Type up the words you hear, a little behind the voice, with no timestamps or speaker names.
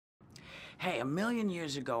Hey, a million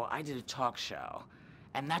years ago, I did a talk show,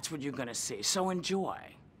 and that's what you're gonna see, so enjoy.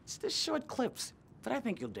 It's just short clips, but I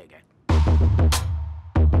think you'll dig it.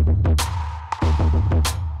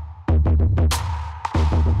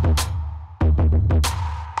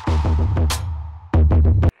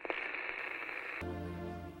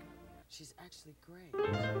 She's actually great.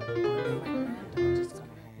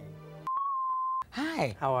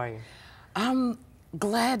 Hi. How are you? I'm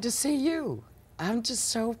glad to see you. I'm just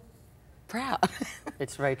so proud.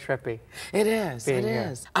 It's very trippy. It is, it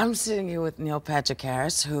is. I'm sitting here with Neil Patrick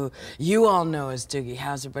Harris, who you all know as Doogie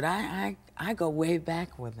Howser, but I go way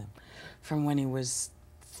back with him from when he was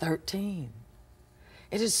 13.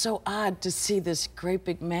 It is so odd to see this great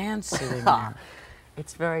big man sitting there.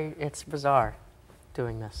 It's bizarre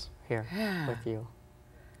doing this here with you.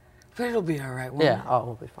 But it'll be all right, won't it? Yeah, oh,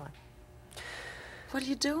 we'll be fine. What are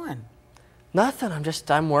you doing? Nothing,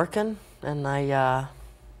 I'm working, and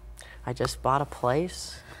I just bought a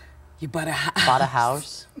place. You bought a house? Bought a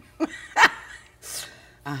house.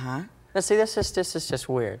 Uh-huh. Now see, this is just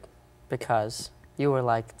weird, because you were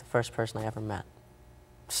like the first person I ever met.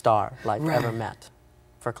 Ever met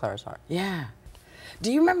for Clara's Heart. Yeah.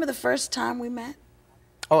 Do you remember the first time we met?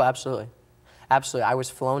 Oh, absolutely. Absolutely. I was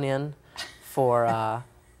flown in for a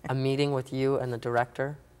meeting with you and the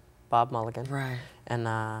director, Bob Mulligan. Right. And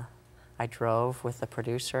I drove with the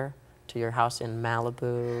producer to your house in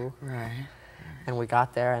Malibu. Right. And we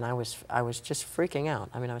got there, and I was just freaking out.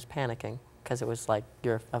 I mean, I was panicking, because it was like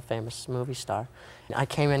you're a famous movie star. And I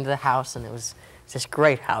came into the house, and it was this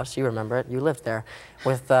great house. You remember it. You lived there,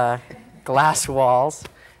 with glass walls,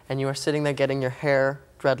 and you were sitting there getting your hair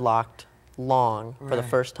dreadlocked long for the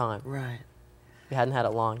first time. Right. You hadn't had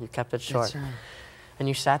it long. You kept it short. That's right. And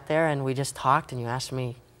you sat there, and we just talked, and you asked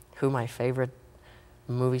me who my favorite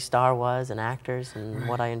movie star was, and actors, and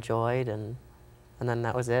what I enjoyed, and then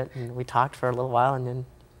that was it. And we talked for a little while, and then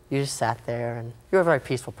you just sat there, and you're a very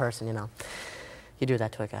peaceful person, you know. You do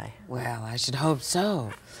that to a guy. Well, I should hope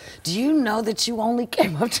so. Do you know that you only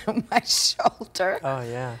came up to my shoulder? Oh,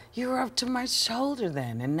 yeah. You were up to my shoulder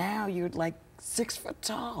then, and now you're like 6 foot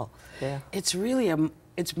tall. Yeah. It's really,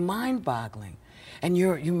 it's mind-boggling. And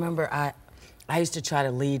you remember, I used to try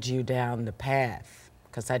to lead you down the path,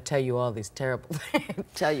 because I'd tell you all these terrible things.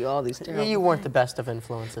 You weren't the best of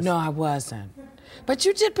influences. No, I wasn't. But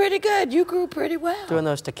you did pretty good. You grew pretty well. Doing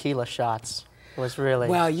those tequila shots was really...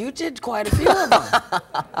 Well, you did quite a few of them.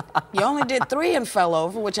 You only did 3 and fell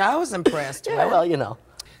over, which I was impressed with. Yeah, well, you know.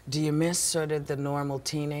 Do you miss sort of the normal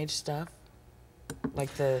teenage stuff?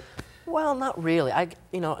 Like the... Well, not really.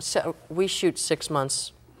 So we shoot 6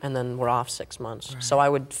 months, and then we're off 6 months. Right. So I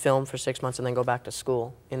would film for 6 months and then go back to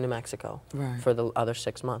school in New Mexico for the other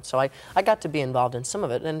 6 months. So I got to be involved in some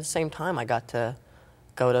of it, and at the same time I got to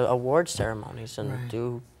go to award ceremonies and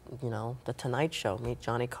do, you know, the Tonight Show, meet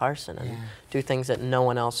Johnny Carson, and do things that no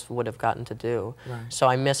one else would have gotten to do. Right. So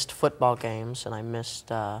I missed football games, and I missed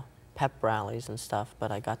pep rallies and stuff,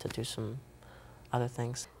 but I got to do some other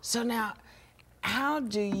things. So now, how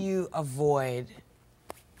do you avoid,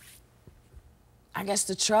 I guess,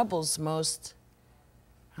 the troubles most,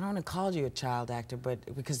 I don't want to call you a child actor,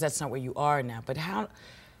 but because that's not where you are now, but how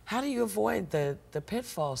do you avoid the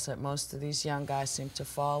pitfalls that most of these young guys seem to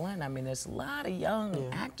fall in? I mean, there's a lot of young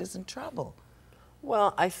actors in trouble.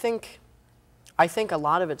 Well, I think a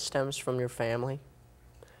lot of it stems from your family,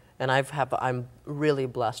 and I'm really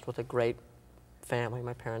blessed with a great family.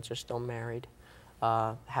 My parents are still married,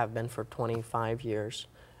 have been for 25 years,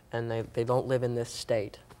 and they don't live in this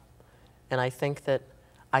state. And I think that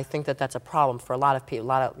that's a problem for a lot of people. A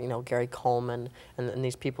lot of, you know, Gary Coleman and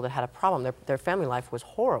these people that had a problem. Their family life was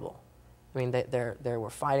horrible. I mean, they were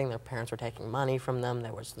fighting. Their parents were taking money from them.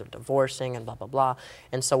 They're divorcing and blah blah blah.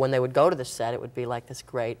 And so when they would go to the set, it would be like this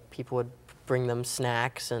great. People would bring them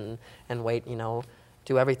snacks and wait, you know,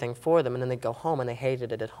 do everything for them. And then they'd go home and they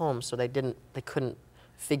hated it at home. So they couldn't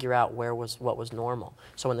figure out what was normal.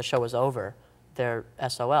 So when the show was over, they're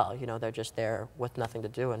SOL, you know, they're just there with nothing to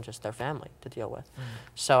do and just their family to deal with.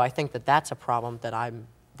 So I think that that's a problem that I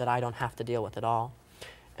don't have to deal with at all.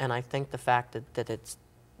 And I think the fact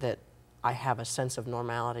that I have a sense of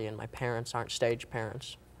normality and my parents aren't stage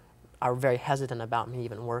parents are very hesitant about me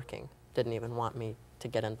even working, didn't even want me to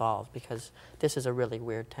get involved, because this is a really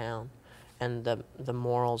weird town and the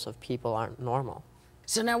morals of people aren't normal.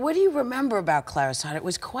 So now, what do you remember about Clara's Heart? It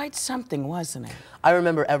was quite something, wasn't it? I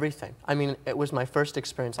remember everything. I mean, it was my first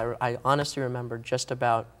experience. I honestly remember just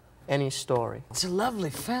about any story. It's a lovely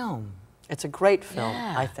film. It's a great film,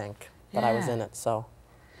 I think, but I was in it, so.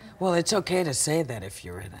 Well, it's okay to say that if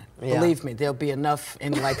you're in it. Yeah. Believe me, there'll be enough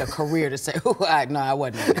in like a career to say, oh, I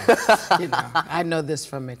wasn't in it. You know, I know this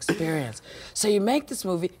from experience. So you make this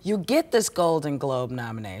movie, you get this Golden Globe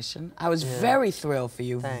nomination. I was very thrilled for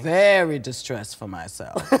you, very distressed for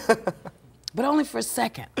myself. But only for a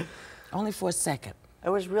second, only for a second. It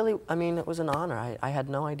was really, I mean, it was an honor. I had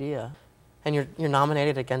no idea. And you're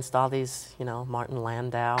nominated against all these, you know, Martin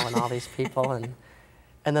Landau and all these people,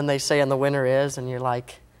 and then they say, and the winner is, and you're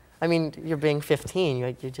like, I mean, you're being 15.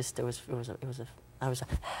 You just, we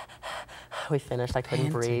finished. I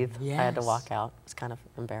couldn't breathe. Yes. I had to walk out. It's kind of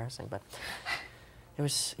embarrassing, but it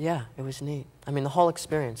was, yeah, it was neat. I mean, the whole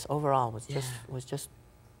experience overall was just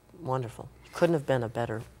wonderful. Couldn't have been a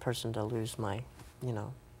better person to lose my, you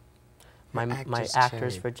know, my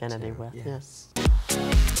actor's virginity with. Yes. Yeah.